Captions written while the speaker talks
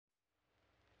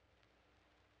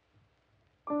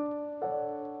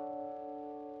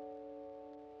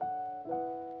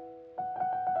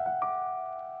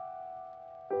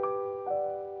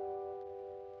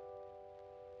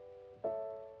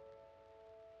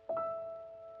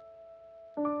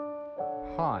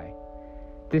Hi,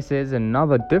 this is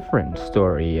another different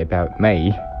story about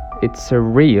me. It's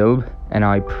surreal, and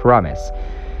I promise.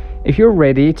 If you're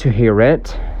ready to hear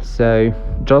it, so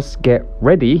just get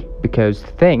ready because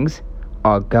things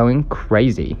are going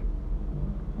crazy.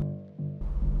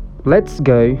 Let's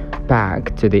go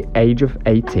back to the age of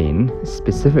 18,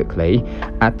 specifically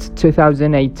at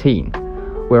 2018,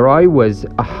 where I was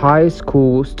a high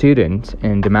school student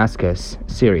in Damascus,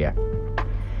 Syria.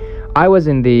 I was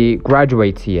in the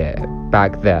graduate year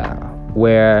back there,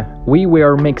 where we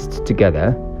were mixed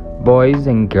together, boys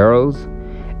and girls,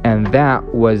 and that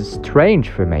was strange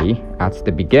for me at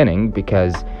the beginning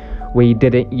because we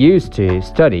didn't used to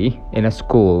study in a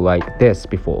school like this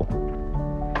before.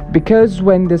 Because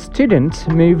when the student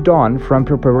moved on from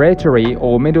preparatory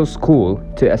or middle school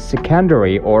to a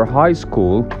secondary or high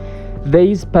school,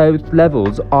 these both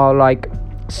levels are like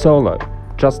solo,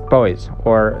 just boys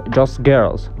or just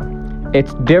girls.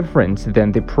 It's different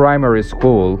than the primary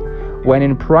school, when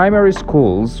in primary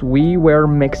schools we were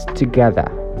mixed together,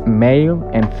 male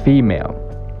and female.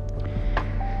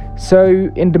 So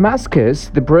in Damascus,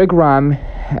 the program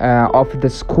of the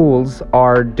schools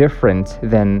are different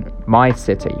than my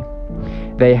city.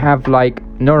 They have like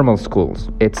normal schools.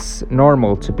 It's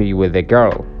normal to be with a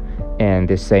girl in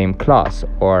the same class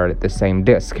or the same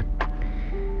desk.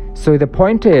 So the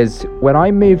point is, when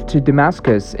I moved to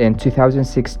Damascus in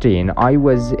 2016, I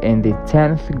was in the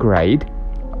 10th grade.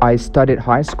 I studied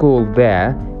high school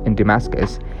there in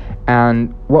Damascus.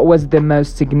 And what was the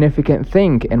most significant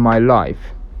thing in my life?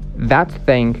 That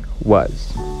thing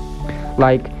was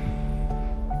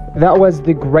that was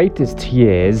the greatest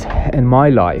years in my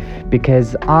life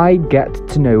because I get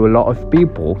to know a lot of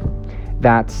people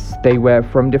that they were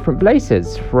from different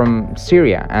places from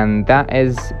Syria, and that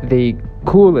is the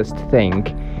coolest thing.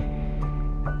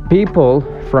 People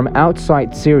from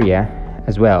outside Syria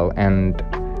as well, and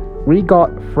we got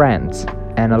friends,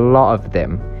 and a lot of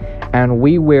them. And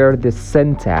we were the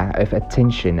center of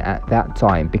attention at that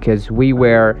time because we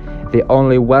were the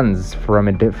only ones from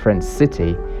a different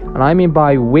city. And I mean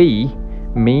by we,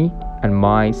 me and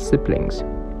my siblings.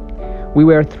 We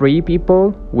were 3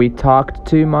 people. We talked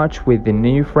too much with the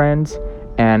new friends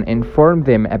and informed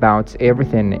them about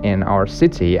everything in our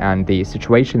city and the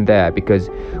situation there because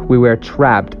we were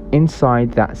trapped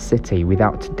inside that city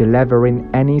without delivering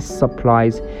any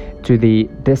supplies to the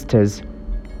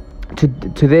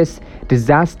to this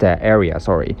disaster area,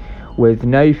 with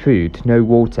no food, no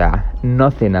water,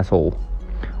 nothing at all.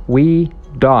 We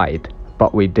died,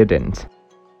 but we didn't.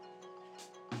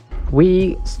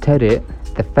 We studied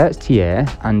the first year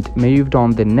and moved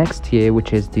on the next year,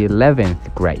 which is the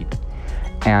 11th grade.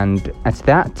 And at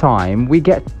that time, we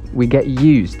get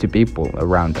used to people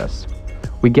around us.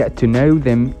 We get to know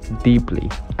them deeply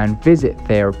and visit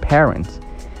their parents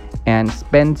and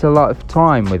spent a lot of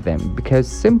time with them because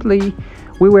simply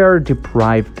we were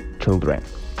deprived children.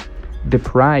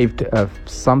 Deprived of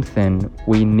something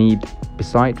we need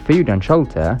beside food and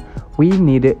shelter, we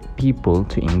needed people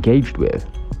to engage with,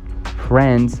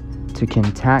 friends to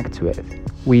contact with.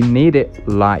 We needed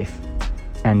life,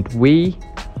 and we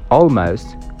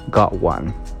almost got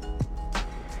one.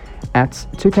 At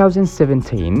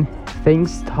 2017,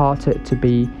 things started to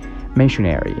be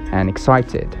missionary and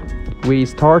excited. We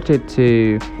started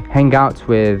to hang out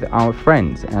with our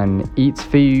friends and eat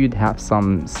food, have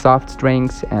some soft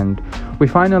drinks, and we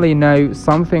finally know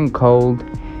something called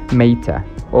meta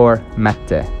or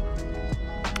mate.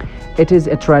 It is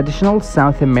a traditional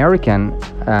South American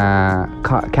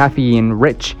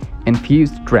caffeine-rich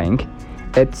infused drink.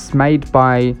 It's made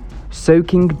by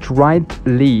soaking dried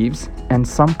leaves and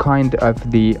some kind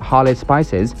of the holy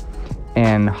spices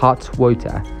in hot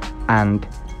water and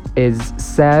is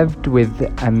served with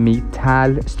a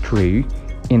metal straw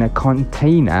in a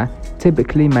container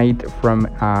typically made from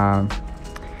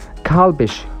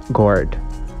calabash gourd,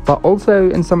 but also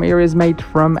in some areas made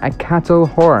from a cattle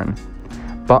horn.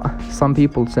 But some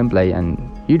people simply and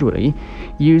usually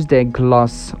use a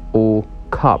glass or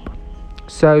cup.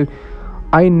 So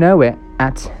I know it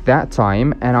at that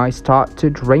time, and I start to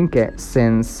drink it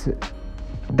since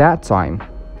that time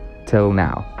till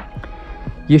now.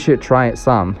 You should try it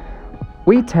some.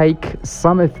 We take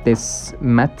some of this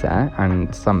meta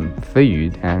and some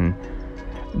food and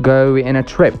go in a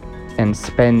trip and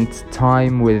spend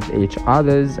time with each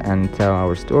others and tell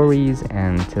our stories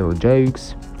and tell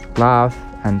jokes, laugh,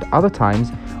 and other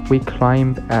times we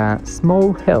climb a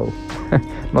small hill,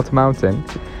 not a mountain,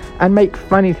 and make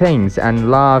funny things and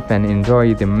laugh and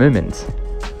enjoy the moment.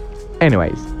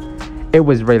 Anyways, it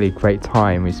was really great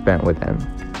time we spent with them.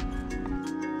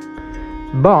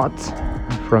 But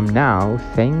from now,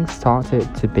 things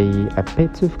started to be a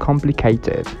bit of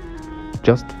complicated.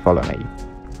 Just follow me.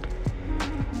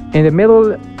 In the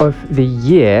middle of the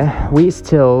year, we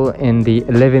still in the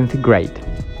 11th grade.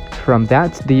 From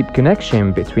that deep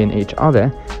connection between each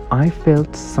other, I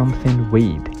felt something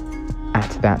weird at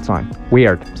that time.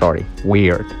 Weird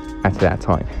at that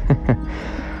time.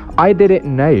 I didn't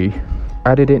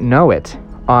know it.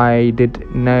 I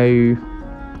didn't know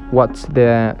what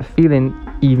the feeling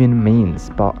even means,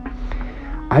 but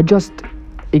I just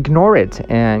ignored it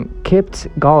and kept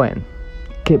going.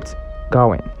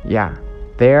 Yeah.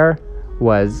 There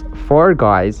was 4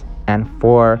 guys and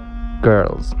 4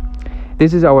 girls.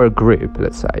 This is our group,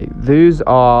 let's say. Those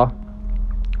are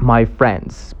my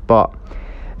friends, but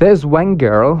there's one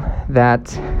girl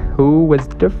who was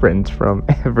different from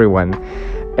everyone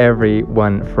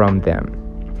from them.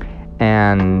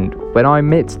 And when I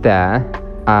met her,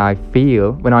 I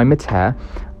feel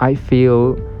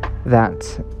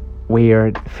that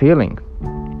weird feeling,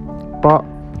 but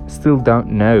still don't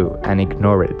know and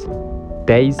ignore it.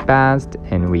 Days passed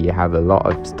and we have a lot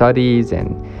of studies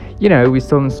and we're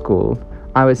still in school.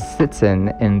 I was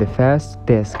sitting in the first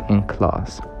desk in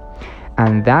class,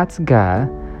 and that girl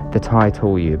that I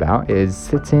told you about is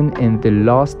sitting in the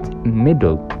last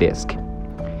middle desk.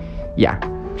 Yeah,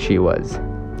 she was.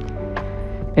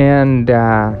 And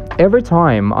every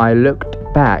time I looked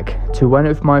back to one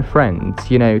of my friends,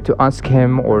 to ask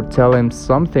him or tell him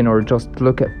something or just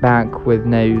look back with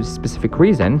no specific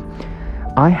reason,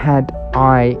 I had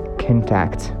eye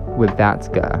contact with that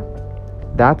girl.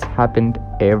 That happened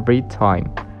every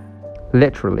time.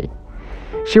 Literally.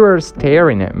 She was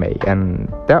staring at me, and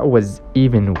that was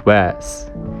even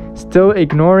worse. Still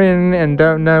ignoring and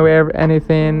don't know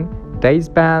anything. Days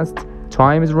passed,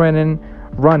 time is running,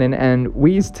 and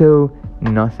we still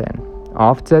nothing.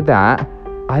 After that,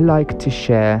 I like to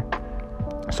stare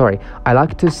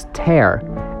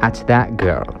at that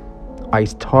girl. I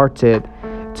started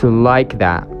to like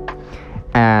that,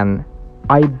 and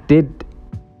I did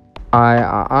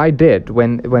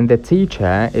when the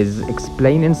teacher is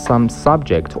explaining some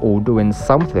subject or doing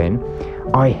something.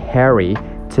 I hurry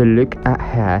to look at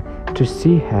her to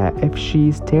see her if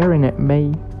she's staring at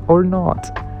me or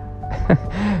not.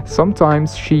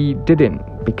 Sometimes she didn't,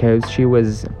 because she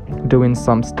was doing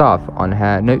some stuff on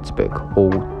her notebook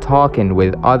or talking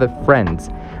with other friends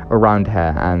around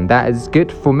her, and that is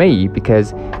good for me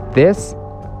because this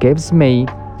gives me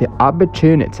the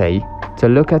opportunity to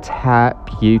look at her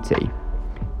beauty.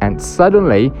 And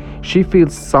suddenly she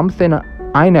feels something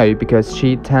I know, because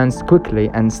she turns quickly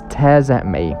and stares at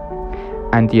me.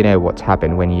 And you know what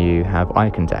happened when you have eye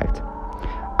contact.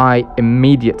 I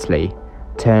immediately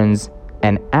turns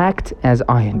and act as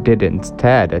I didn't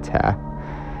stare at her.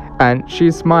 And she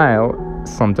smiles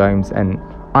sometimes, and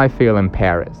I feel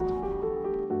embarrassed.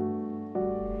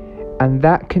 And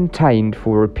that contained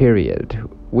for a period.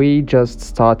 We just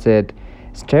started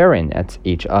staring at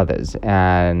each other's,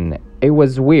 and it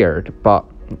was weird but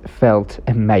felt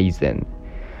amazing.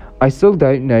 I still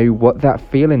don't know what that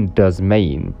feeling does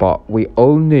mean, but we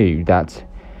all knew that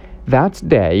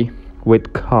day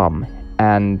would come,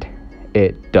 and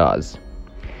it does.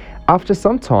 After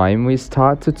some time, we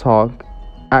start to talk.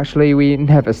 Actually, we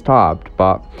never stopped,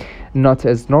 but not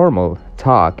as normal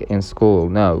talk in school,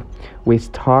 no. We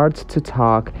start to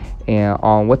talk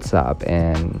on WhatsApp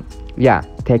and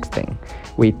texting.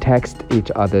 We text each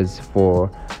others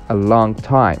for a long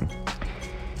time.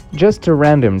 Just a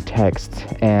random text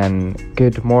and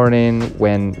good morning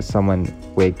when someone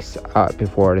wakes up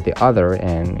before the other,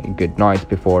 and good night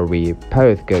before we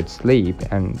both go to sleep.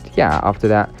 And after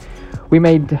that, we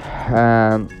made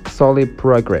solid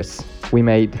progress. We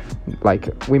made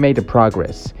a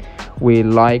progress. We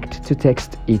liked to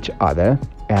text each other,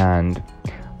 and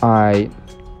I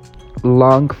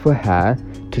long for her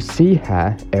to see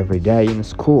her every day in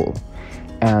school.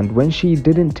 And when she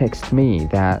didn't text me,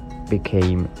 that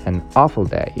became an awful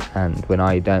day. And when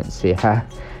I don't see her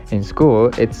in school,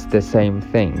 it's the same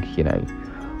thing,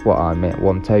 what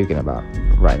I'm talking about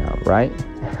right now, right?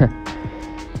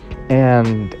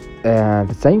 And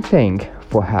the same thing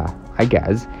for her, I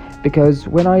guess, because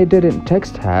when I didn't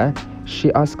text her,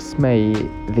 she asks me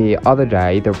the other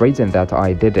day the reason that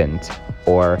I didn't,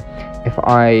 or if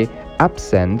I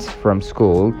absent from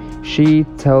school, she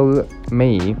tell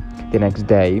me the next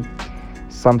day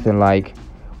something like,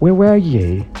 where were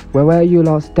you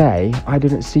last day? I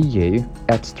didn't see you,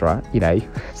 etc.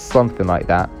 Something like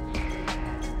that.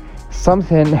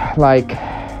 Something like,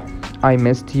 I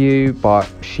missed you, but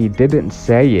she didn't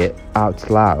say it out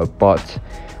loud, but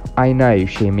I know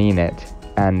she mean it.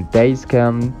 And days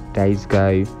come, days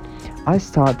go. I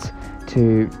start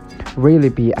to really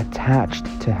be attached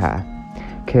to her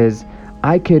because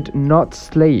I could not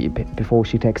sleep before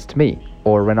she texts me,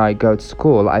 or when I go to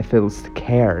school, I feel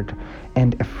scared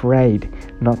and afraid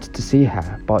not to see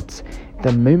her. But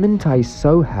the moment I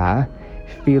saw her,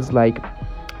 it feels like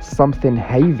something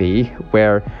heavy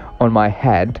were on my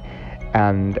head,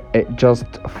 and it just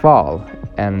fall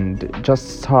and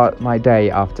just start my day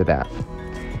after that.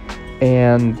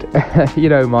 And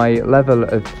my level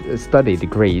of study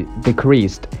degree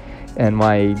decreased, and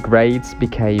my grades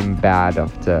became bad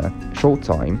after a short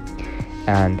time,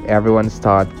 and everyone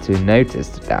started to notice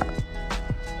that.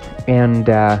 And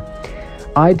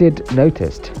I did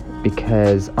notice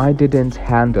because I didn't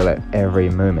handle it every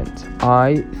moment.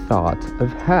 I thought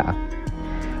of her.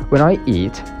 When I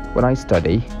eat, when I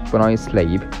study, when I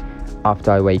sleep,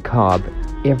 after I wake up,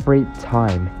 every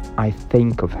time I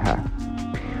think of her.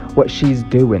 What she's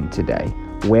doing today.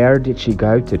 Where did she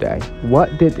go today?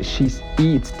 What did she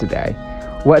eat today?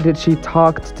 What did she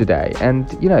talk today? And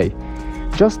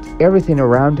just everything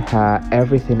around her,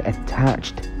 everything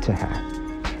attached to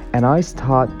her. And I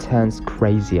start turns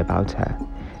crazy about her,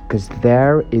 because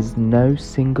there is no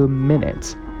single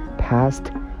minute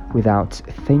passed without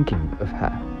thinking of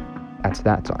her at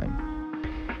that time.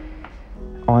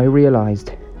 I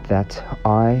realized that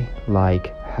I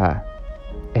like her,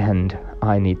 and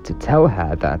I need to tell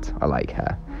her that I like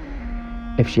her.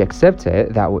 If she accepts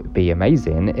it, that would be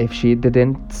amazing. If she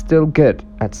didn't, still good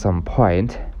at some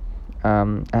point.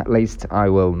 At least I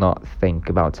will not think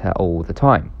about her all the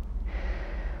time.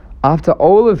 After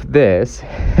all of this,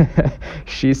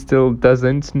 she still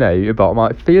doesn't know about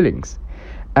my feelings.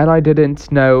 And I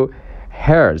didn't know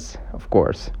hers, of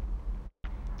course.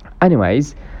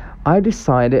 Anyways, I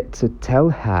decided to tell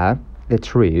her the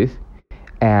truth,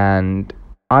 and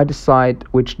I decide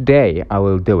which day I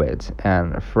will do it.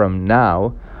 And from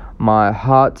now, my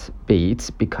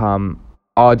heartbeats become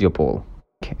audible.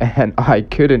 And I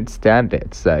couldn't stand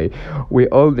it. So we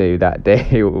all knew that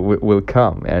day will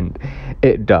come, and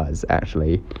it does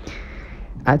actually.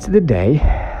 At the day,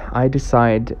 I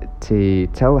decide to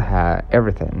tell her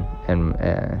everything, and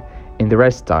in the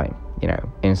rest time,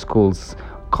 in school's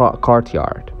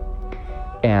courtyard.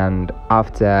 And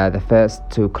after the first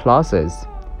two classes,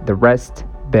 the rest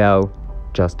bell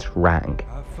just rang,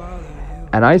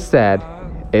 and I said,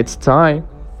 "It's time."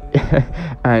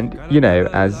 And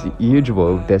as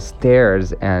usual, the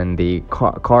stairs and the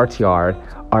courtyard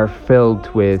are filled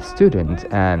with students,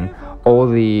 and all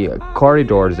the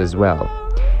corridors as well.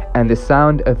 And the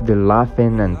sound of the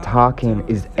laughing and talking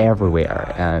is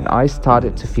everywhere, and I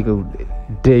started to feel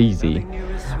dizzy.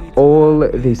 All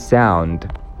the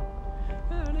sound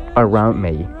around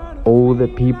me, all the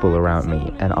people around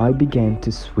me, and I began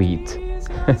to sweat.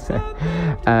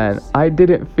 And I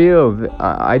didn't feel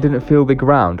the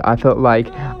ground. I felt like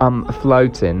I'm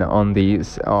floating on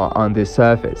the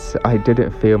surface. I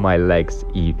didn't feel my legs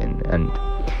and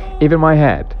even my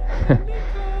head.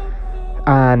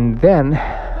 And then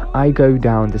I go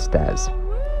down the stairs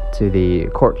to the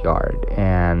courtyard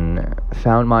and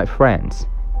found my friends,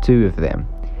 two of them.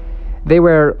 They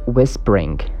were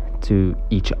whispering to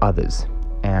each others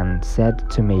and said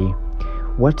to me,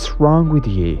 "What's wrong with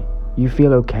you? You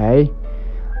feel okay?"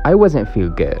 I wasn't feel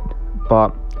good,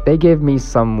 but they gave me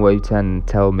some water and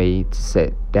tell me to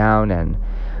sit down, and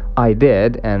I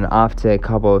did, and after a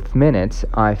couple of minutes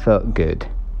I felt good.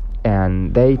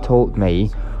 And they told me,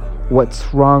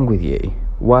 "What's wrong with you?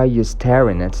 Why are you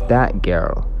staring at that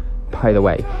girl?" By the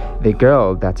way, the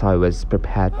girl that I was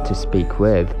prepared to speak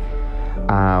with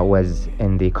was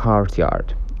in the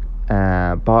courtyard,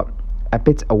 but a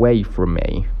bit away from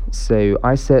me. So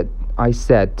I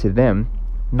said to them,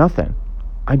 "Nothing.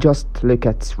 I just look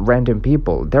at random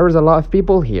people. There is a lot of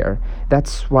people here.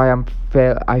 That's why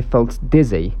I felt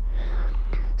dizzy."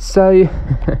 So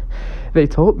they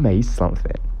told me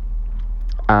something.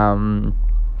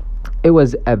 It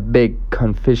was a big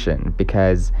confusion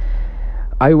because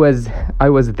I was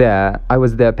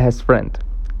their best friend.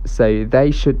 So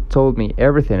they should told me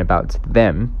everything about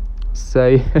them.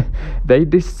 So they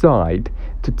decide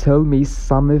to tell me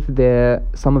some of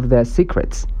their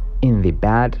secrets in the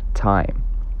bad time.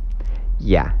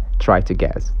 Yeah, try to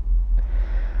guess.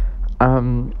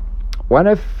 One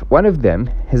of them,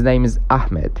 his name is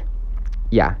Ahmed.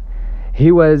 Yeah,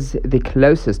 he was the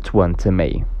closest one to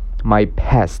me, my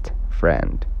best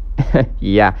friend.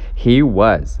 Yeah, he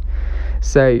was.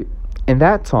 So in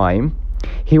that time,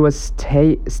 he was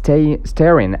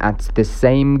staring at the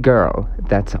same girl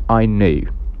that I knew,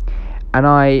 and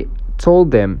I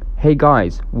told them, "Hey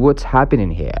guys, what's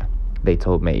happening here?" They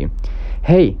told me,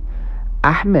 "Hey,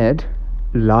 Ahmed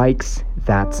likes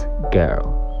that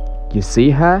girl. You see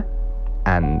her?"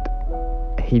 And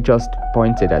he just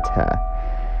pointed at her.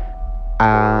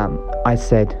 I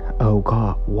said, "Oh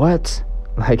God, what?"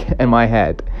 Like in my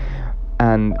head.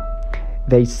 And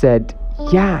they said,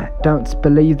 "Yeah, don't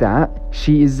believe that.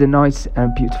 She is a nice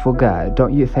and beautiful girl.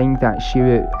 Don't you think that she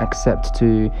would accept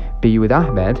to be with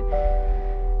Ahmed?"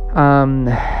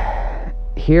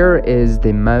 Here is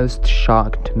the most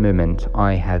shocked moment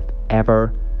I have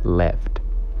ever lived.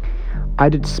 I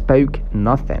did spoke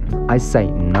nothing. I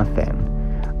say nothing.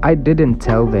 I didn't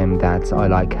tell them that I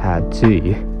like her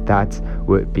too. That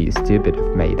would be stupid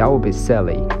of me. That would be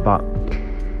silly. But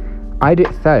I did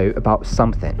thought about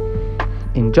something.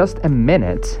 In just a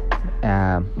minute,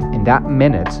 in that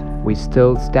minute, we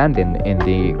still standing in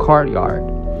the courtyard.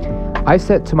 I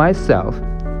said to myself,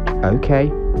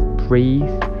 "Okay,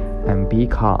 breathe and be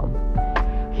calm.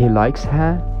 He likes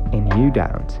her and you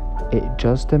don't. It's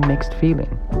just a mixed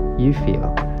feeling you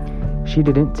feel. She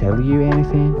didn't tell you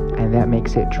anything, and that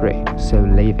makes it true. So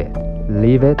leave it.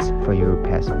 Leave it for your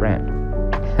best friend."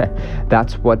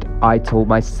 That's what I told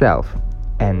myself,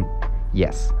 and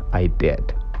yes, I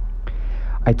did.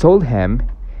 I told him,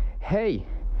 "Hey,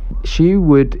 she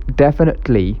would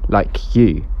definitely like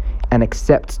you and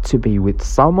accept to be with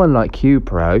someone like you,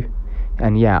 bro."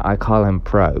 And yeah, I call him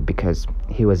bro because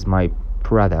he was my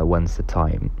brother once a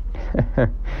time.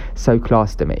 So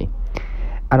close to me.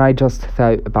 And I just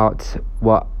thought about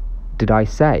what did I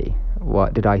say?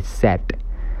 What did I said?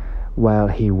 Well,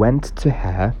 he went to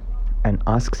her and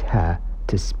asked her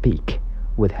to speak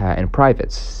with her in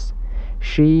private.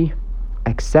 She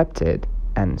accepted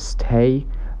and stayed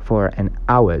for an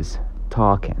hour's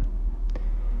talking.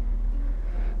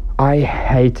 I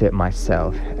hated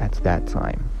myself at that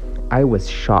time. I was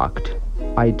shocked.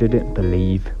 I didn't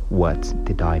believe what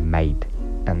did I made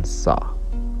and saw.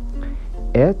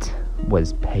 It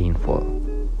was painful.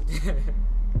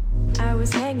 I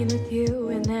was hanging with you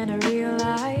and then I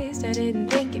realized I didn't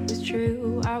think it was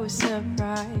true. I was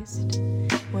surprised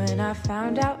when I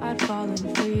found out I'd fallen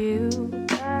for you.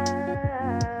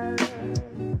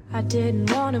 I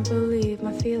didn't want to believe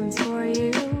my feelings for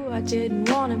you. I didn't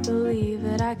want to believe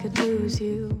that I could lose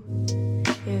you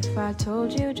if I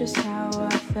told you just how I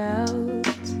felt.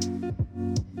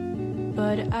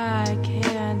 But I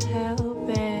can't help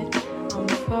it, I'm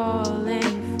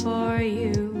falling for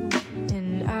you,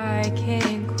 and I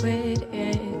can't quit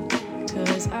it,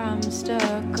 'cause I'm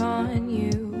stuck on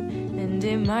you. And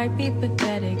it might be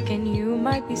pathetic and you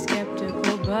might be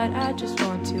skeptical, but I just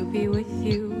want to be with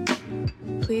you.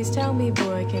 Please tell me,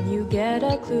 boy, can you get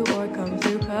a clue or come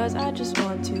through, 'cause I just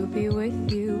want to be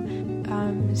with you.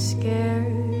 I'm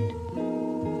scared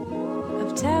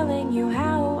of telling you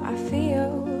how I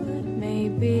feel.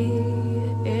 Maybe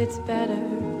it's better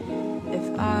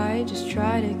if I just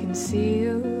try to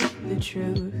conceal the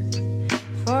truth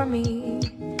for me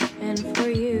and for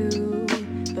you,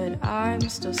 but I'm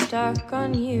still stuck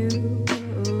on you.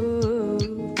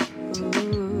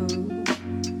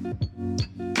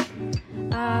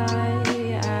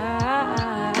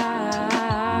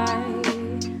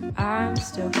 I'm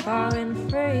still falling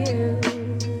for you.